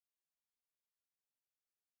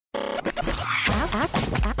Ask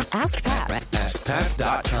Pat.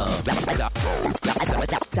 AskPat.com.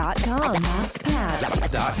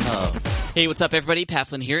 AskPat.com. Hey, what's up, everybody? Pat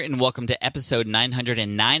Flynn here, and welcome to episode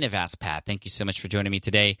 909 of Ask Pat. Thank you so much for joining me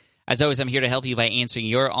today. As always, I'm here to help you by answering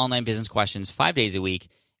your online business questions 5 days a week.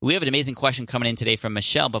 We have an amazing question coming in today from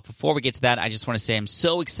Michelle, but before we get to that, I just want to say I'm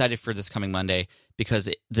so excited for this coming Monday because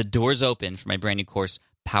the door's open for my brand new course,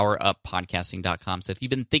 PowerUpPodcasting.com. So if you've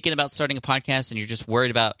been thinking about starting a podcast and you're just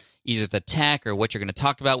worried about either the tech or what you're going to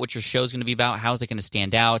talk about, what your show is going to be about, how is it going to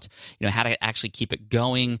stand out, how to actually keep it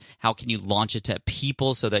going, how can you launch it to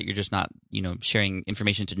people so that you're just not, sharing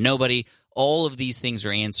information to nobody, all of these things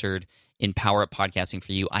are answered in Power Up Podcasting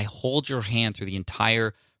for you. I hold your hand through the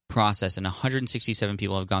entire process, and 167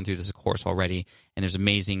 people have gone through this course already, and there's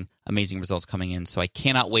amazing results coming in. So I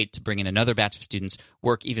cannot wait to bring in another batch of students,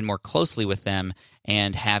 work even more closely with them,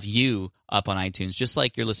 and have you up on iTunes. Just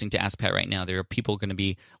like you're listening to Ask Pat right now, there are people going to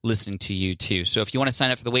be listening to you too. So if you want to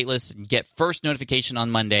sign up for the waitlist and get first notification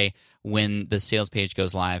on Monday when the sales page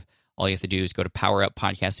goes live, all you have to do is go to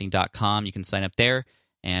poweruppodcasting.com. You can sign up there,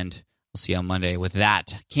 and we'll see you on Monday with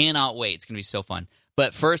that. Cannot wait. It's going to be so fun.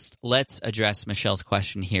 But first, let's address Michelle's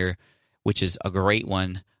question here, which is a great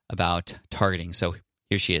one about targeting. So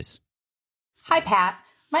here she is. Hi, Pat.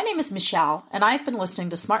 My name is Michelle, and I've been listening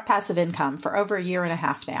to Smart Passive Income for over a year and a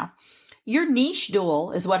half now. Your niche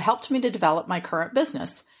duel is what helped me to develop my current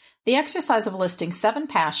business. The exercise of listing 7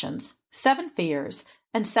 passions, 7 fears,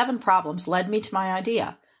 and 7 problems led me to my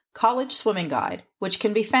idea, College Swimming Guide, which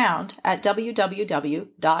can be found at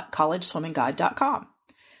www.collegeswimmingguide.com.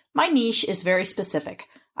 My niche is very specific.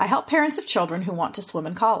 I help parents of children who want to swim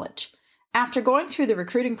in college. After going through the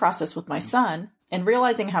recruiting process with my son and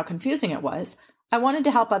realizing how confusing it was, I wanted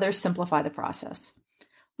to help others simplify the process.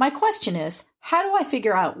 My question is, how do I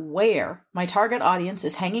figure out where my target audience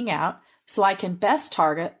is hanging out so I can best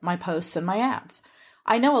target my posts and my ads?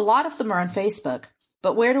 I know a lot of them are on Facebook,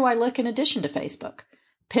 but where do I look in addition to Facebook?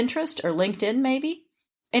 Pinterest or LinkedIn maybe?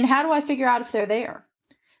 And how do I figure out if they're there?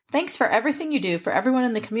 Thanks for everything you do for everyone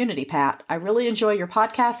in the community, Pat. I really enjoy your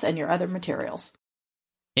podcasts and your other materials.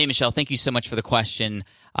 Hey, Michelle, thank you so much for the question.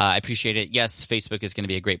 I appreciate it. Yes, Facebook is going to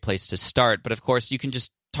be a great place to start, but of course, you can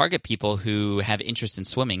just target people who have interest in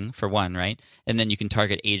swimming, for one, right? And then you can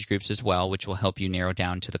target age groups as well, which will help you narrow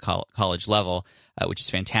down to the college level, which is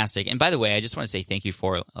fantastic. And by the way, I just want to say thank you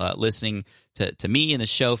for listening to me and the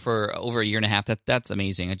show for over a year and a half. That's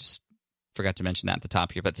amazing. I just forgot to mention that at the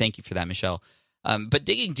top here, but thank you for that, Michelle. But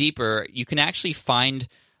digging deeper, you can actually find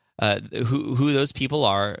who those people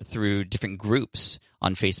are through different groups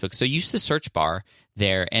on Facebook. So use the search bar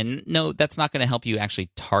there. And no, that's not going to help you actually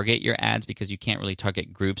target your ads because you can't really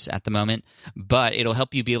target groups at the moment. But it'll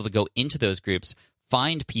help you be able to go into those groups,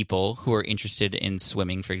 find people who are interested in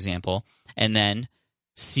swimming, for example, and then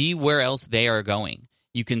see where else they are going.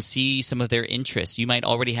 You can see some of their interests. You might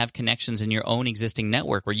already have connections in your own existing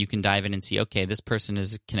network where you can dive in and see, okay, this person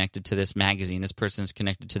is connected to this magazine. This person is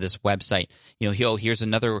connected to this website. Here's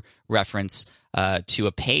another reference to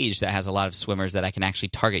a page that has a lot of swimmers that I can actually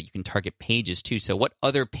target. You can target pages too. So what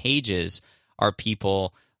other pages are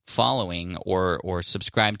people following or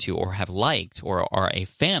subscribed to or have liked or are a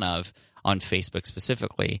fan of on Facebook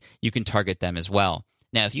specifically? You can target them as well.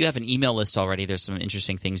 Now, if you have an email list already, there's some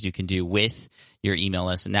interesting things you can do with your email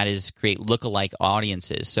list, and that is create lookalike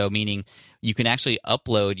audiences. So meaning you can actually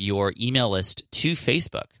upload your email list to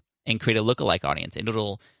Facebook and create a lookalike audience. And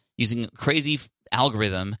it'll, using a crazy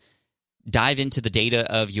algorithm, dive into the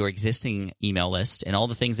data of your existing email list and all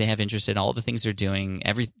the things they have interest in, all the things they're doing,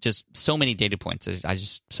 just so many data points.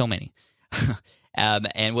 So many.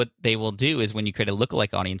 And what they will do is when you create a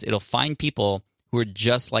lookalike audience, it'll find people who are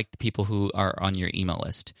just like the people who are on your email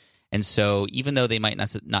list. And so even though they might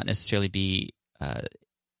not necessarily be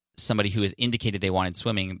somebody who has indicated they wanted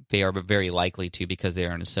swimming, they are very likely to because they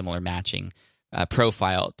are in a similar matching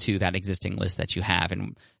profile to that existing list that you have.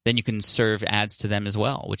 And then you can serve ads to them as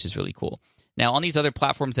well, which is really cool. Now, on these other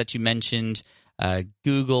platforms that you mentioned,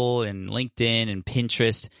 Google and LinkedIn and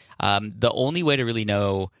Pinterest, the only way to really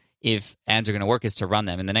know if ads are going to work is to run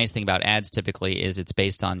them. And the nice thing about ads typically is it's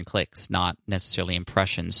based on clicks, not necessarily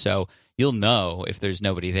impressions. So you'll know if there's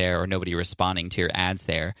nobody there or nobody responding to your ads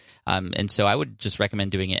there. And so I would just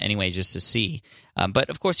recommend doing it anyway just to see.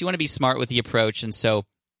 But of course, you want to be smart with the approach. And so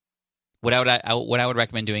what I would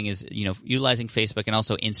recommend doing is, utilizing Facebook and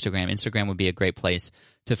also Instagram. Instagram would be a great place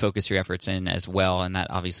to focus your efforts in as well. And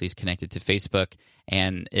that obviously is connected to Facebook.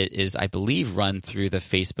 And it is, I believe, run through the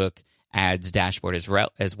Facebook ads dashboard as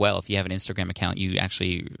well. If you have an Instagram account, you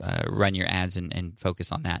actually run your ads and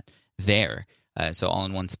focus on that there. So all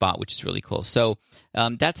in one spot, which is really cool. So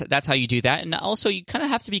that's how you do that. And also, you kind of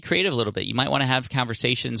have to be creative a little bit. You might want to have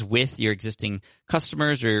conversations with your existing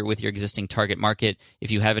customers or with your existing target market.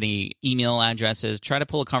 If you have any email addresses, try to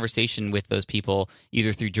pull a conversation with those people,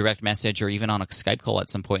 either through direct message or even on a Skype call at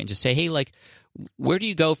some point, and just say, hey, like, where do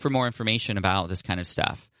you go for more information about this kind of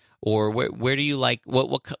stuff? Or where do you like,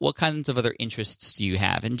 what kinds of other interests do you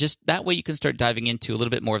have? And just that way you can start diving into a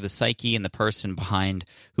little bit more of the psyche and the person behind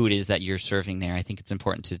who it is that you're serving there. I think it's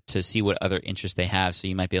important to see what other interests they have, so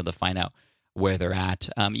you might be able to find out where they're at.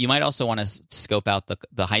 You might also want to scope out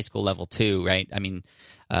the high school level too, right? I mean,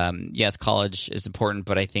 yes, college is important,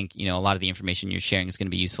 but I think, a lot of the information you're sharing is going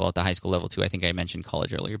to be useful at the high school level too. I think I mentioned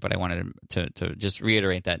college earlier, but I wanted to just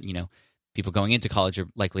reiterate that, people going into college are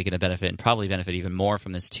likely going to benefit and probably benefit even more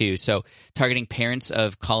from this too. So targeting parents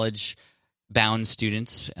of college-bound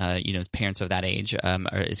students, parents of that age,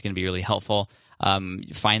 is going to be really helpful.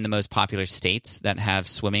 Find the most popular states that have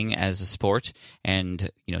swimming as a sport and,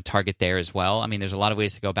 target there as well. I mean, there's a lot of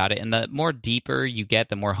ways to go about it. And the more deeper you get,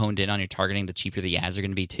 the more honed in on your targeting, the cheaper the ads are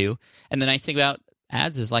going to be too. And the nice thing about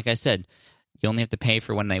ads is, like I said, you only have to pay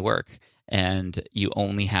for when they work. And you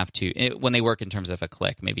only have to, when they work in terms of a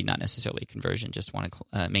click, maybe not necessarily conversion, just want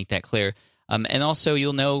to make that clear. And also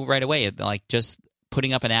you'll know right away, like just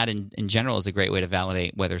putting up an ad in general is a great way to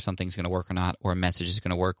validate whether something's going to work or not, or a message is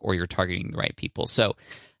going to work, or you're targeting the right people. So,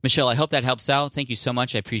 Michelle, I hope that helps out. Thank you so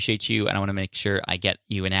much. I appreciate you. And I want to make sure I get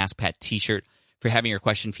you an Ask Pat t-shirt for having your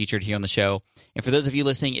question featured here on the show. And for those of you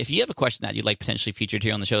listening, if you have a question that you'd like potentially featured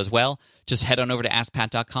here on the show as well, just head on over to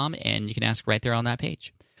AskPat.com and you can ask right there on that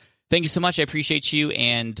page. Thank you so much. I appreciate you.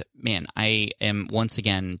 And man, I am once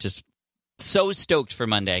again just so stoked for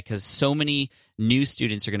Monday because so many new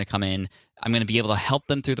students are going to come in. I'm going to be able to help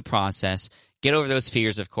them through the process, get over those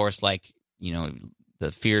fears, of course, like,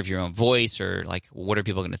 the fear of your own voice or like, what are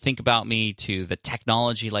people going to think about me, to the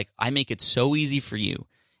technology. Like, I make it so easy for you.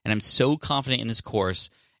 And I'm so confident in this course.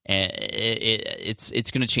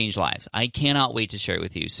 It's going to change lives. I cannot wait to share it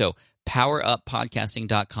with you. So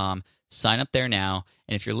poweruppodcasting.com. Sign up there now.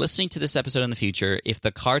 And if you're listening to this episode in the future, if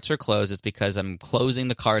the carts are closed, it's because I'm closing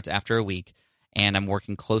the carts after a week and I'm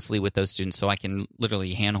working closely with those students so I can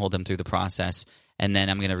literally handhold them through the process. And then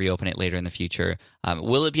I'm going to reopen it later in the future.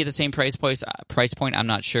 Will it be the same price point? I'm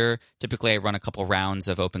not sure. Typically, I run a couple rounds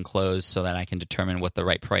of open close so that I can determine what the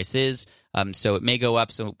right price is. So it may go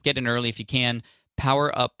up. So get in early if you can.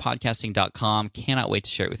 PowerUpPodcasting.com. Cannot wait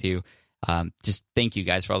to share it with you. Just thank you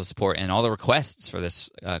guys for all the support and all the requests for this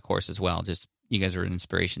course as well. Just you guys are an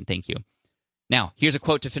inspiration. Thank you. Now, here's a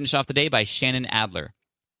quote to finish off the day by Shannon Adler.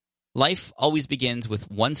 Life always begins with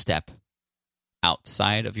one step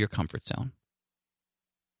outside of your comfort zone.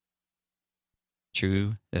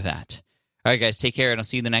 True that. All right, guys, take care, and I'll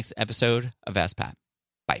see you in the next episode of Ask Pat.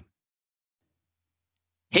 Bye.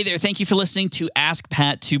 Hey there, thank you for listening to Ask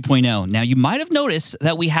Pat 2.0. Now, you might have noticed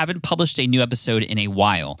that we haven't published a new episode in a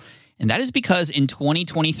while. And that is because in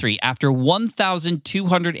 2023, after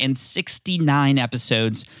 1,269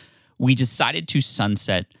 episodes, we decided to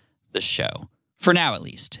sunset the show. For now, at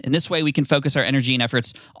least. In this way, we can focus our energy and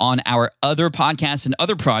efforts on our other podcasts and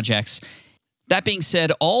other projects. That being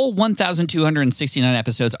said, all 1,269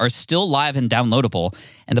 episodes are still live and downloadable,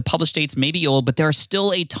 and the published dates may be old, but there are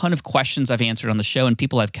still a ton of questions I've answered on the show and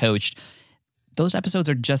people I've coached. Those episodes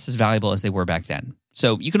are just as valuable as they were back then.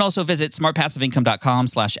 So you can also visit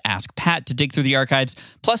smartpassiveincome.com/askpat to dig through the archives.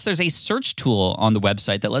 Plus, there's a search tool on the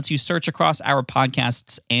website that lets you search across our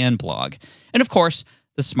podcasts and blog. And of course,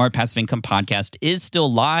 the Smart Passive Income podcast is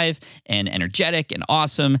still live and energetic and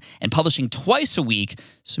awesome and publishing twice a week.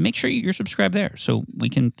 So make sure you're subscribed there so we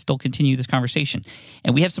can still continue this conversation.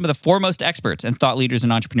 And we have some of the foremost experts and thought leaders in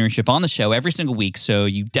entrepreneurship on the show every single week, so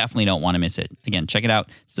you definitely don't want to miss it. Again, check it out.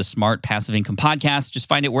 It's the Smart Passive Income podcast. Just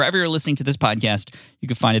find it wherever you're listening to this podcast. You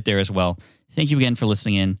can find it there as well. Thank you again for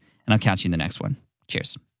listening in, and I'll catch you in the next one.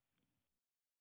 Cheers.